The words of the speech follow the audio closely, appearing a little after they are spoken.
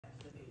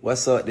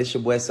What's up? This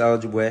your boy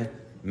Soldier Boy.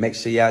 Make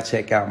sure y'all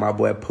check out my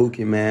boy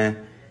Pookie,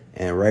 man,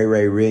 and Ray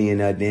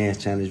Millionaire Dance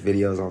Challenge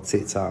videos on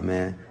TikTok,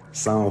 man.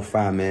 Song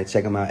 5, man.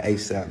 Check them out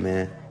ASAP,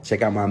 man.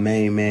 Check out my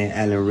main man,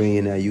 Alan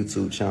Millionaire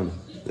YouTube channel.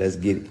 Let's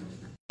get it.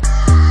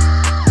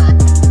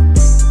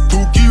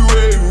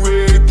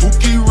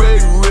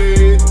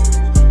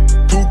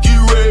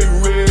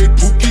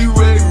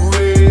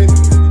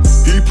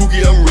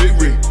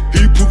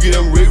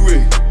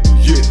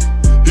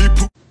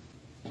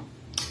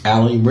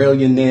 Alan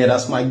Millionaire,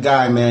 that's my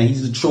guy, man.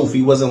 He's the truth.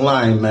 He wasn't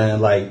lying, man.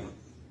 Like,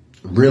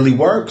 really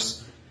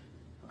works.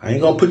 I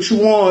ain't gonna put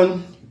you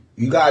on.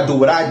 You gotta do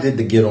what I did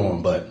to get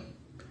on, but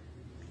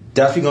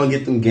definitely gonna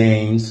get them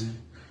gains.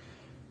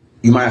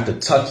 You might have to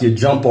tuck your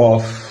jump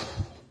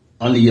off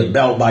under your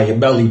belt by your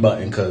belly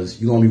button because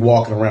you're gonna be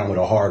walking around with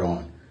a heart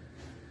on.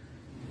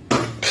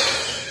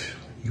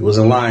 You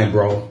wasn't lying,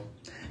 bro.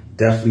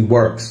 Definitely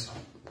works.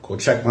 Go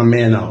check my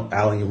man out,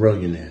 Alan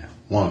Millionaire.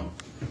 1.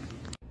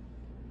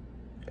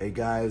 Hey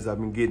guys, I've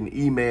been getting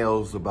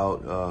emails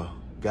about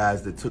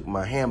guys that took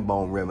my hand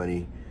bone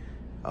remedy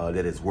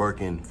that it's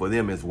working for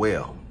them as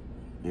well.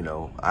 You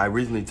know, I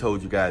originally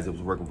told you guys it was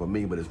working for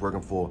me, but it's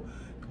working for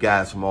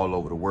guys from all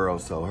over the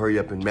world. So hurry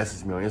up and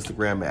message me on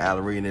Instagram at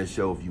Alan Millionaire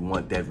Show if you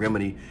want that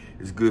remedy.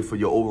 It's good for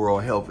your overall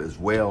health as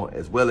well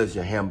as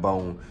your hand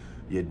bone,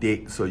 your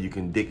dick, so you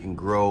can dick and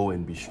grow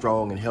and be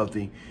strong and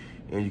healthy,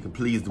 and you can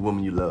please the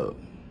woman you love.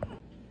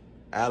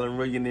 Alan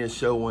Millionaire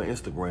Show on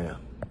Instagram.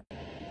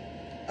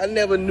 I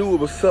never knew it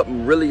was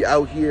something really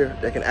out here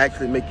that can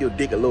actually make your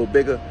dick a little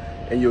bigger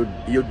and your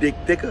dick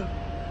thicker.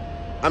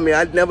 I mean,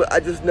 I never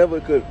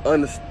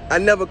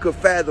could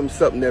fathom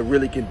something that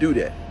really can do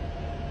that.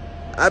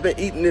 I've been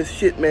eating this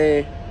shit,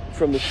 man,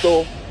 from the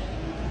store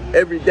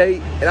every day,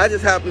 and I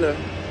just happen to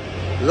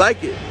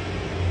like it.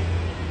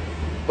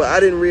 But I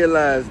didn't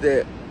realize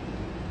that.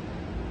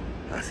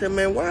 I said,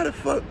 man, why the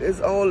fuck is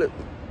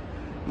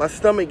my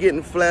stomach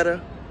getting flatter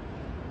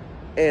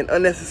and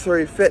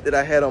unnecessary fat that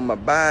I had on my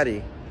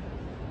body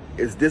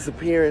is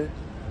disappearing?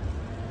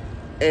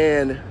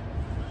 And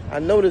I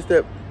noticed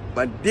that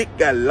my dick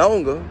got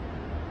longer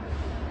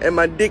and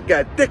my dick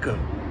got thicker.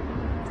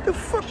 What the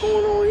fuck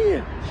going on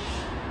here?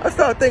 I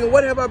started thinking,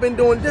 what have I been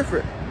doing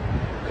different?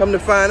 Come to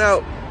find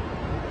out,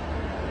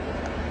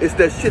 it's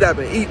that shit I've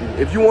been eating.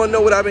 If you want to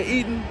know what I've been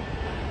eating,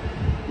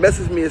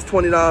 message me. It's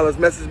 $20.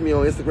 Message me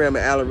on Instagram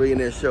at Alan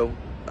Millionaire Show. All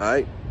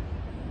right?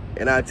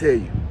 And I tell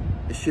you,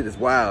 this shit is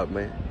wild,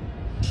 man.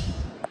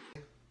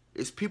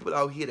 It's people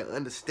out here that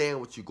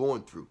understand what you're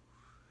going through.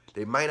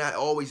 They might not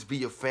always be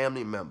your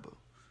family member.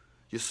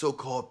 Your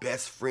so-called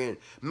best friend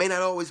may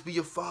not always be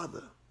your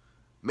father.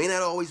 May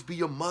not always be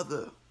your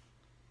mother.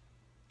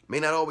 May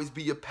not always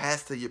be your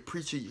pastor, your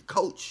preacher, your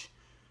coach.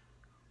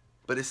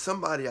 But it's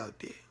somebody out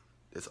there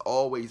that's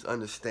always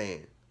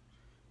understand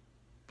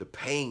the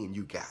pain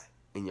you got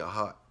in your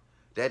heart.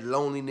 That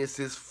loneliness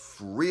is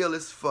real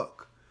as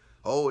fuck.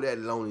 Oh, that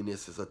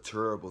loneliness is a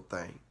terrible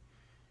thing.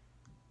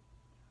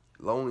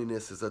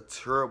 Loneliness is a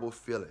terrible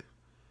feeling.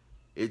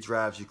 It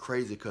drives you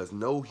crazy because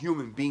no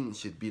human being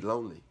should be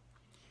lonely.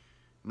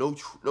 No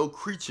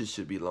creature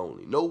should be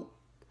lonely. No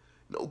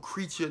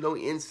creature, no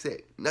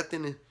insect,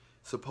 nothing is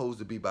supposed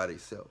to be by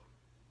themselves.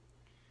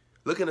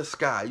 Look in the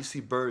sky, you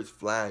see birds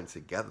flying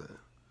together.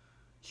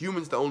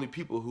 Humans the only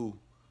people who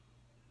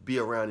be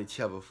around each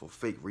other for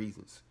fake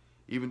reasons.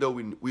 Even though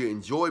we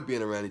enjoy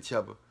being around each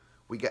other,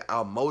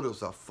 our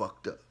motives are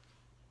fucked up.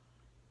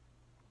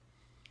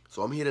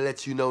 So I'm here to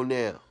let you know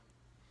now.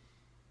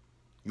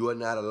 You are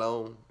not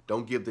alone.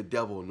 Don't give the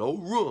devil no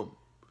room.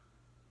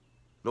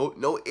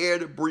 No air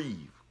to breathe.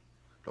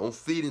 Don't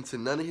feed into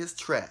none of his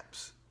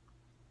traps.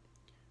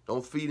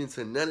 Don't feed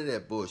into none of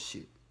that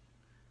bullshit.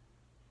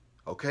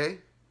 Okay?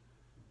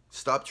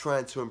 Stop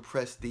trying to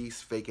impress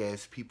these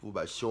fake-ass people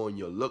by showing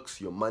your looks,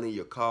 your money,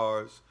 your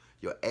cars,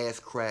 your ass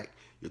crack,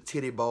 your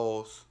titty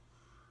balls,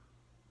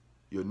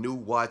 your new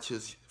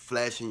watches,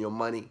 flashing your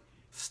money.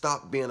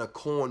 Stop being a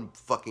corn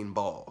fucking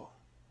ball.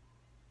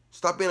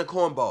 Stop being a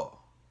cornball.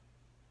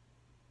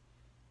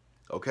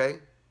 Okay?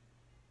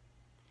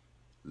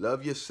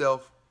 Love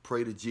yourself,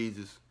 pray to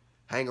Jesus,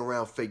 hang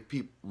around fake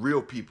people,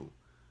 real people.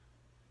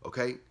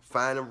 Okay?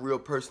 Find a real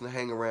person to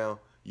hang around.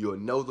 You'll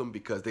know them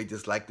because they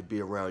just like to be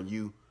around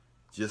you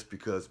just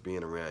because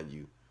being around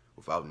you.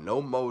 Without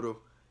no motive,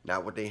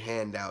 not what they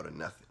hand out or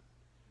nothing.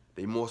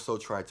 They more so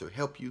try to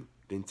help you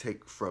than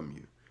take from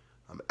you.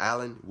 I'm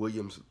Alan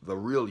Williams, the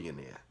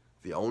Realionaire.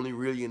 The only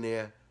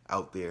Realionaire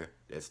out there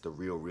that's the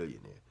real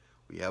Realionaire.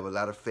 We have a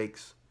lot of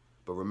fakes,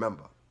 but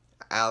remember,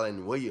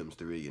 Alan Williams,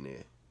 the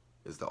Realionaire,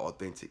 is the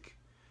authentic.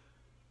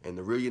 And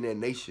the Realionaire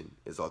Nation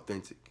is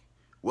authentic.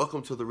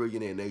 Welcome to the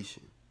Realionaire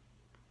Nation.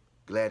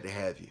 Glad to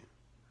have you.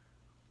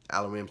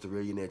 Alan Williams, the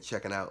Realionaire,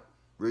 checking out.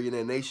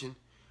 Realionaire Nation,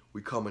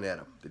 we coming at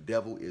him. The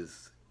devil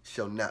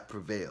shall not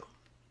prevail.